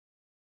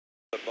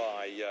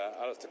By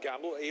Alistair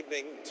Campbell.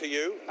 Evening to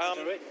you.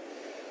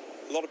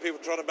 A lot of people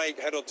trying to make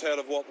head or tail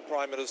of what the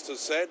Prime Minister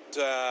said.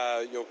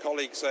 Your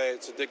colleagues say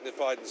it's a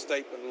dignified and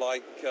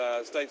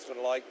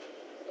statesmanlike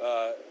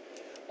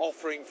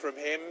offering from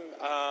him.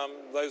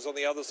 Those on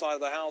the other side of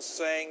the House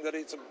saying that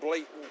it's a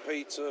blatant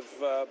piece of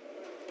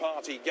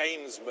party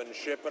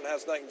gamesmanship and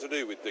has nothing to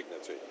do with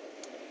dignity.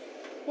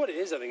 What it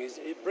is, I think, is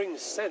it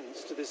brings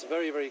sense to this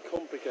very, very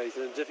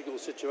complicated and difficult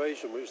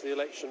situation which the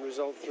election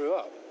result threw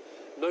up.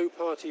 No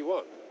party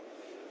won.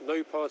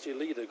 No party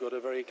leader got a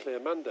very clear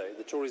mandate.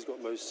 The Tories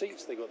got most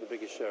seats, they got the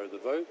biggest share of the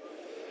vote,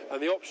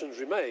 and the options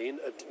remain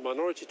a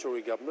minority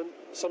Tory government,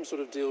 some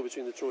sort of deal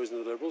between the Tories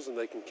and the Liberals, and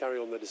they can carry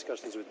on their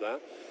discussions with that.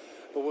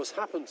 But what's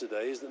happened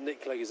today is that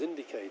Nick Clegg has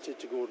indicated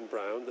to Gordon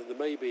Brown that there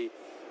may be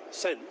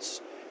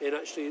sense in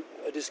actually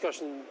a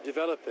discussion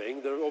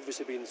developing. There have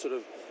obviously been sort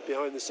of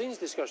behind-the-scenes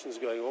discussions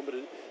going on, but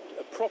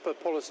a proper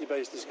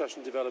policy-based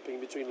discussion developing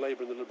between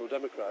Labour and the Liberal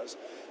Democrats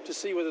to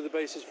see whether the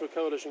basis for a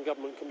coalition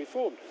government can be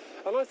formed.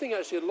 And I think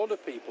actually a lot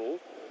of people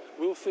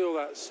will feel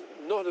that's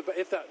not about,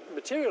 if that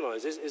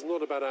materialises, is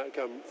not a bad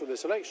outcome from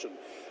this election.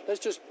 Let's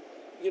just,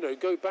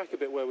 go back a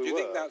bit where we were. Do you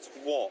think that's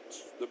what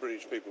the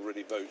British people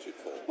really voted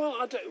for?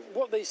 Well,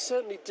 what they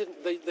certainly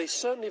didn't. They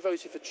certainly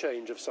voted for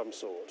change of some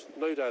sort.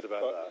 No doubt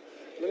about that.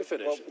 Let me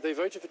finish. They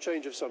voted for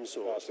change of some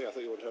sort. I thought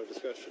you wanted to have a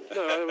discussion.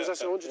 No,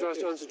 I wanted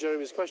to answer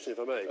Jeremy's question, if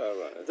I may.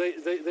 Oh,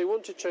 right. They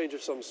wanted change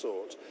of some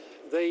sort.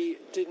 They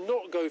did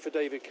not go for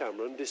David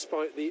Cameron,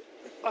 despite the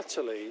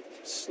utterly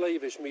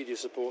slavish media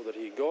support that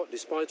he got,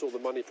 despite all the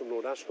money from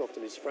Lord Ashcroft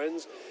and his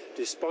friends,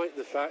 despite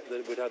the fact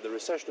that we'd had the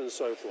recession and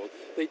so forth.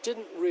 They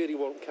didn't really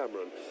want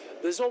Cameron.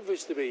 There's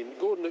obviously been,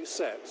 Gordon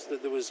accepts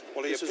that there was...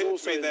 Well, he appeared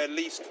to be their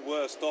least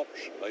worst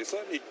option. They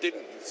certainly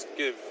didn't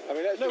give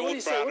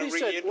Gordon Brown a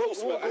ringing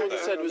endorsement. What Gordon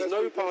said was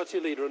no party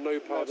leader and no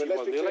party won the election.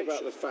 Let's be clear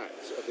about the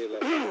facts of the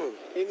election.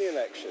 In the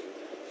election,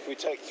 if we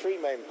take three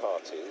main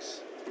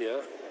parties... Yeah.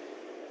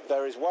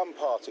 There is one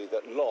party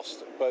that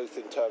lost both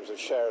in terms of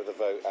share of the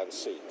vote and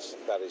seats,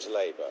 that is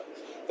Labour.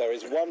 There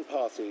is one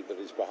party that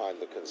is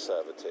behind the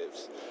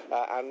Conservatives.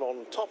 And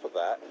on top of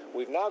that,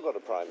 we've now got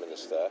a Prime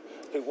Minister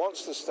who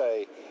wants to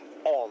stay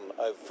on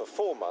for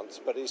 4 months,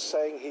 but is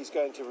saying he's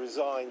going to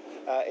resign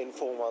in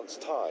 4 months'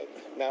 time.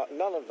 Now,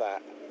 none of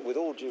that, with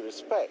all due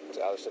respect,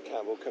 Alistair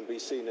Campbell, can be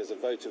seen as a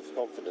vote of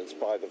confidence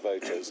by the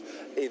voters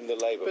in the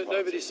Labour Party. But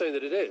nobody's saying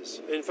that it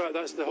is. In fact,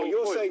 that's the whole point.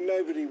 Well, you're saying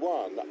nobody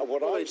won.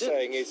 What I'm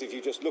saying is, if you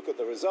just look at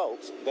the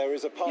results, there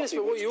is a party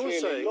which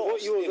clearly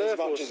lost in as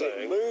much as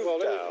it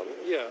moved down.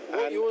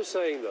 What you're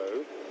saying,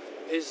 though,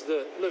 is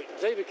that, look,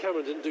 David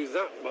Cameron didn't do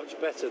that much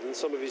better than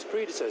some of his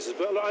predecessors,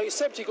 but I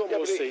accept he got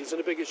more seats and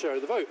a bigger share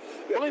of the vote.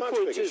 My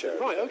point is,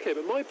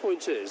 but my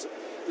point is,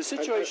 the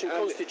situation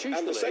constitutionally...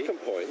 And the second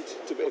point...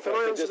 Can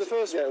I answer the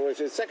first one?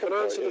 Can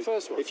I answer the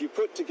first one? If you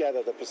put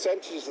together the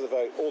percentages of the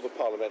vote, all the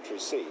parliamentary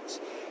seats,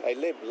 a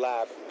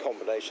Lib-Lab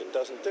combination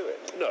doesn't do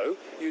it. No,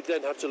 you'd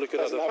then have to look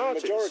at other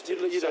parties.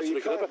 You'd have to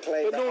look at other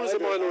parties. But nor is a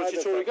minority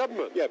Tory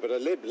government. Yeah, but a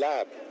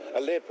Lib-Lab,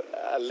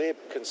 a Lib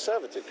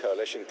Conservative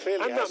coalition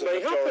clearly has a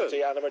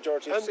majority and a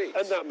majority of seats.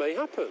 And that may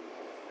happen.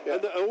 Yeah.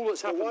 And all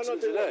that's happened why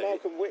not do today... what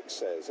Malcolm Wick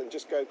says and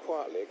just go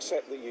quietly,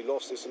 accept that you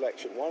lost this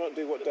election? Why not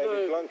do what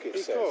David Blunkett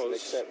says and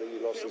accept that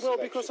you lost this election? Well,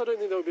 because I don't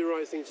think that would be the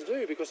right thing to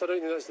do, because I don't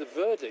think that's the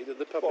verdict that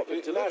the public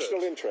can deliver.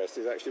 National interest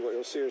is actually what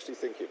you're seriously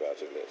thinking about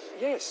in this.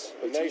 Yes,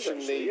 the nation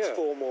needs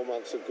 4 more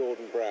months of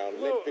Gordon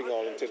Brown limping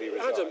on until he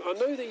resigns. Adam, I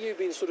know that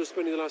you've been sort of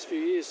spending the last few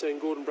years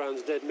saying Gordon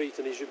Brown's dead meat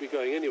and he should be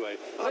going anyway.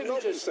 I'm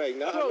not just saying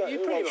that. Well,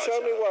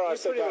 show me where I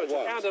said that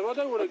once. Adam, I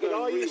don't want to go and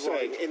are you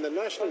saying in the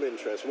national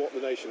interest what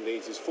the nation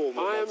needs is 4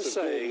 more months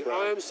of Gordon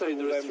Brown? I am saying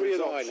there are three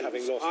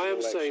options. I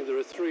am saying there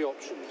are 3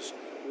 options.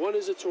 One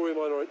is a Tory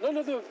minority. None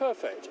of them are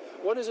perfect.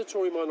 One is a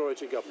Tory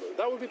minority government.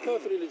 That would be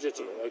perfectly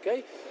legitimate,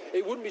 okay?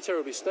 It wouldn't be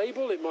terribly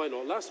stable. It might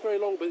not last very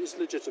long, but it's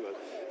legitimate.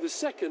 The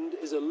second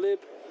is a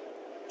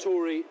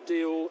Lib-Tory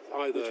deal,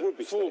 either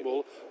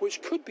formal,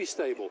 which could be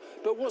stable.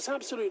 But what's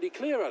absolutely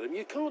clear, Adam,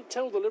 you can't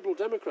tell the Liberal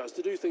Democrats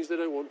to do things they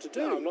don't want to do.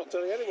 No, I'm not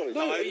telling anyone.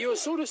 No, you're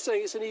sort of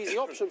saying it's an easy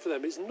option for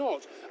them. It's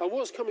not. And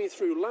what's coming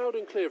through loud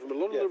and clear from a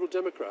lot of Liberal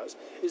Democrats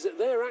is that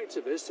their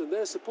activists and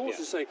their supporters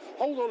are saying,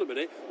 hold on a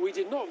minute, we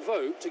did not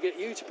vote to get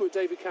you to put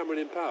David Cameron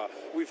in power.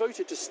 We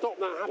voted to stop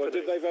that happening. Well,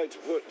 did they vote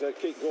to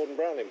keep Gordon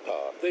Brown in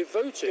power? They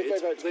voted. Did they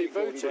vote to keep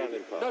Gordon Brown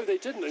in power? No, they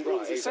didn't, and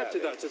Gordon's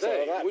accepted that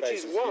today, so which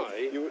is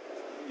why...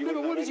 No,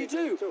 but what does he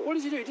do? What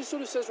does he do? He just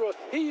sort of says, right,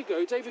 here you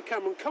go, David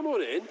Cameron, come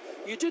on in.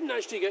 You didn't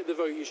actually get the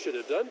vote you should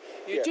have done.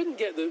 You didn't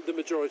get the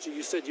majority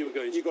you said you were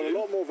going to do. You got a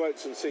lot more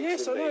votes and seats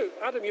Yes, than I know.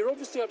 Adam, you're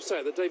obviously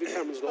upset that David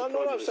Cameron's not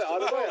Prime Minister.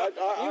 I'm not upset.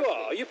 You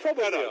are. You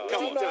probably are.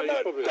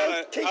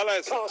 Don't keep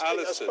casting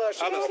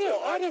aspersions on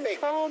what I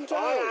think. Calm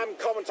down. I am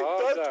commenting.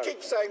 Don't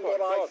keep saying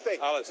what I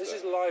think. This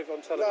is live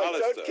on television. No,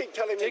 don't keep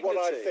telling me what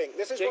I think.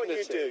 This is what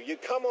you do. You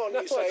come on,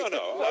 you say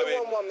no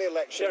one won the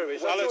election.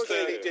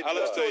 Alistair,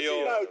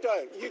 No,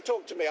 don't. You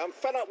talk to me. I'm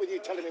fed up with you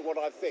telling me what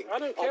I think. I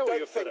don't care what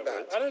you're fed up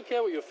with. I don't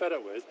care what you're fed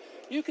up with.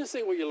 You can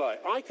think what you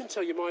like. I can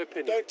tell you my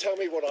opinion. Don't tell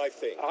me what I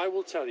think. I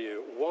will tell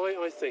you why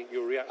I think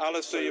you're reacting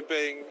Alistair, you're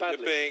being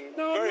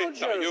No, very... I'm not,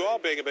 Jeremy. you are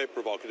being a bit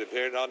provocative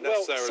here, and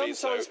unnecessarily well,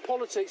 sometimes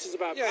politics is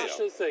about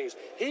passionate things.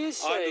 He is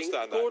saying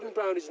Gordon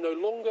Brown is no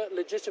longer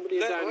legitimately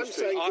in Downing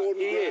Street.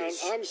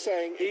 I'm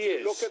saying if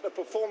you look at the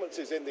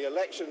performances in the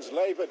elections,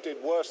 Labour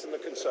did worse than the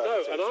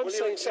Conservatives. No, and I'm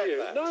saying to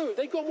you, no,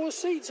 they got more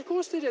seats. Of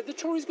course they did. The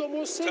Tories got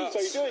more seats. So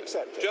you do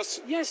accept it?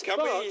 Yes,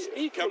 but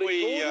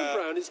equally, Gordon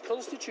Brown is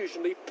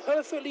constitutionally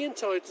perfectly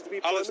entitled to be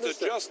Prime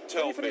Minister. Just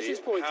tell me Let me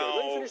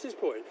finish this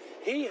point.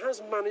 He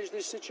has managed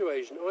this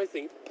situation, I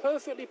think,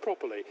 perfectly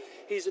properly.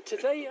 He's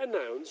today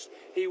announced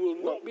he will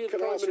not be the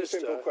Prime Minister. Can I ask you a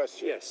simple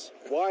question? Yes.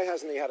 Why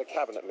hasn't he had a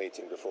cabinet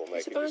meeting before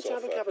making this offer? He's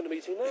about to have a cabinet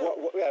meeting now.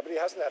 Yeah, but he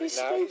hasn't had it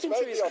now. He's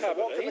spoken to his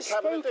cabinet. He's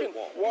spoken.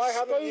 Why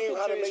haven't you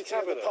had a meeting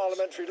of the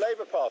Parliamentary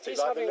Labour Party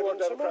like the Liberal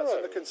Democrats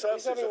and the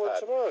Conservatives have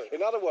had?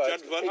 In other words, I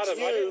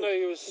didn't know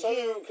you were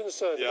so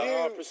concerned about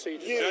our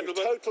procedures. You,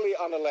 totally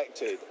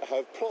unelected,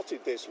 have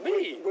plotted this.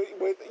 Me?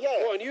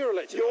 Yeah. And you're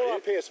elected. You're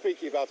up here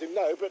speaking about him.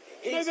 No, but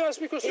maybe that's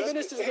because the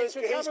minister's going to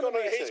a cabinet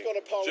meeting. He's got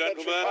a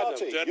parliamentary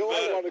party. You're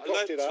the one who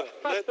cooked it up.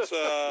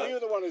 You're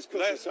the one who's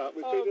cooked this up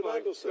with Peter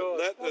Mandelson.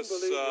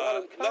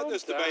 Let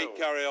this debate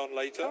carry on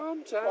later.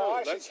 Calm down.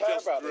 Well, Let's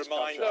just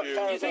remind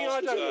you think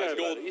I don't care about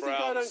Gordon it?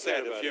 Brown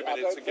said a few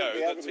minutes ago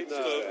that seems to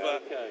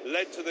have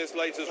led to this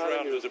latest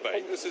round of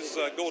debate. This is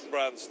Gordon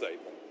Brown's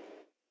statement.